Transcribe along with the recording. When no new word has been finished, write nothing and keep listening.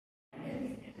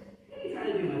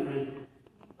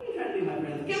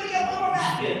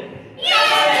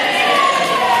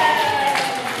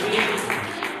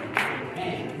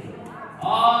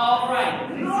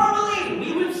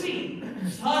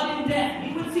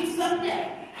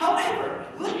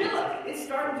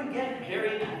starting to get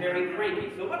very, very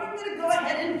cranky. So what I'm going to go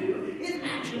ahead and do is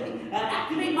actually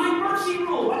activate my mercy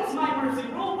rule. What is my mercy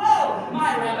rule? Well,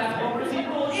 my rap basketball mercy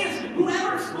rule is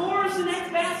whoever scores the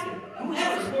next basket.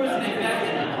 Whoever scores the next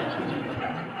basket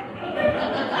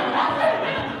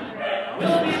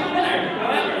will be the winner.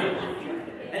 However,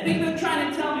 I think they're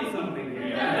trying to tell me something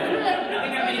here. I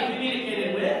think I'm being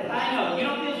communicated with. I know. You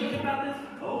don't feel good about this?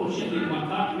 Oh, she didn't want to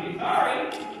talk to me. Sorry.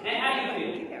 And how do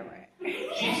you feel?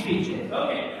 She's speechless.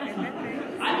 Okay.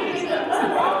 I'm going to give them one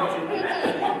more opportunity.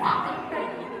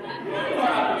 One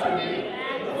more opportunity.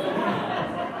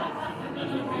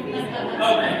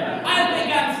 Okay. I think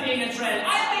I'm seeing a trend. I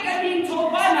think I'm being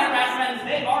told by my rat friends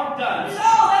they are done. So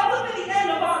that will be the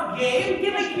end of our game.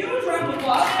 Give a huge round of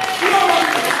applause.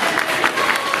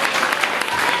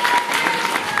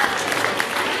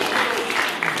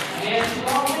 And to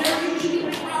our winner, usually a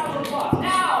round of applause.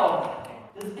 Now,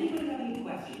 does anybody have any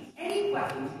questions? Any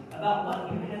questions about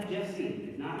what you have just seen?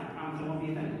 If not, I promise I won't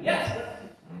be offended. Yes?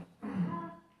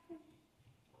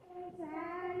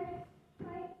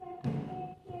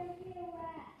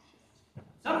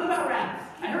 Something about rats.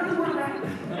 I heard the word rats.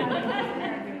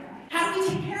 How do we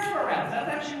take care of our rats? That's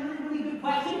actually a really, really good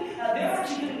question. They're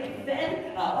actually going to get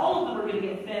fed. All of them are going to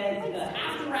get fed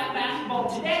after rat basketball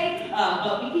today.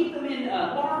 But we keep them in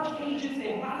large cages. They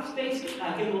have a lot of space. Give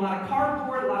them a lot of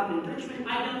cardboard, a lot of enrichment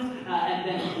items. And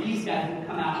then these guys will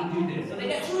come out and do this. So they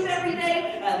get food every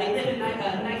day. They live in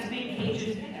nice big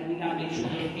cages. And we got to make sure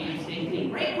those cages stay clean.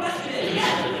 Great question.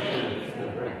 Yes?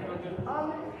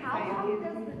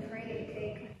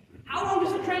 How long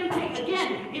does the training take?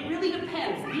 Again, it really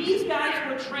depends. These guys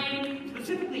were trained,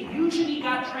 specifically Eugenie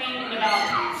got trained in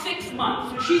about 6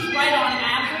 months. So she's right on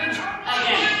average.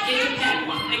 Again, it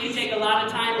depends. It can take a lot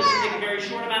of time. It can take a very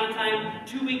short amount of time.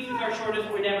 2 weeks is our shortest.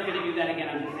 We're never going to do that again.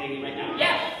 I'm just saying it right now.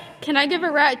 Yes? Can I give a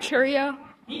rat a Cheerio?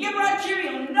 You give a rat a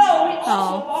Cheerio? No. We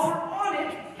also, while we're on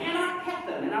it, cannot pet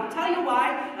them. And I'll tell you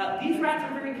why. These rats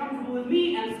are very comfortable with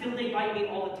me, and still they bite me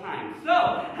all the time. So,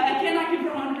 I cannot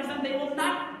confirm 100% they will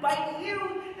not bite you,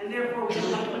 and therefore we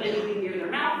don't want to put anything near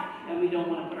their mouth, and we don't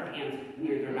want to put our hands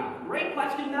near their mouth. Great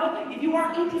question, though. If you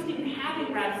are interested in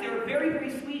having rats, they're very,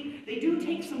 very sweet. They do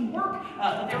take some work,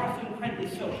 but they're also incredibly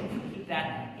social. Keep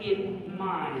that in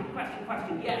mind.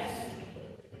 Question, yes?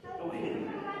 Go ahead.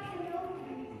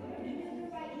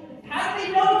 How do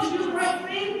they know to do the right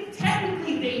thing?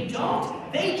 Technically, they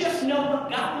don't. They just know what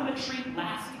got them a treat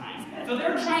last time. So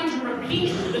they're trying to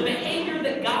repeat the behavior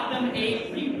that got them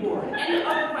a reward. Any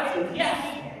other questions?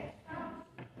 Yes?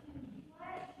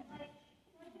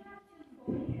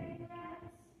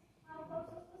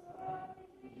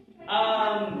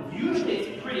 Usually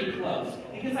it's pretty close.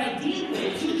 Because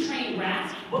ideally, to train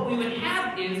rats, what we would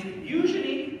have is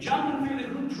usually jumping through the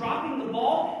hoop, dropping the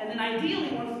ball, and then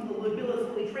ideally, once the Libilla is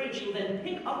fully trained, she will then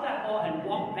pick up that ball and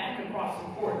walk back across the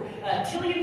court. Tilly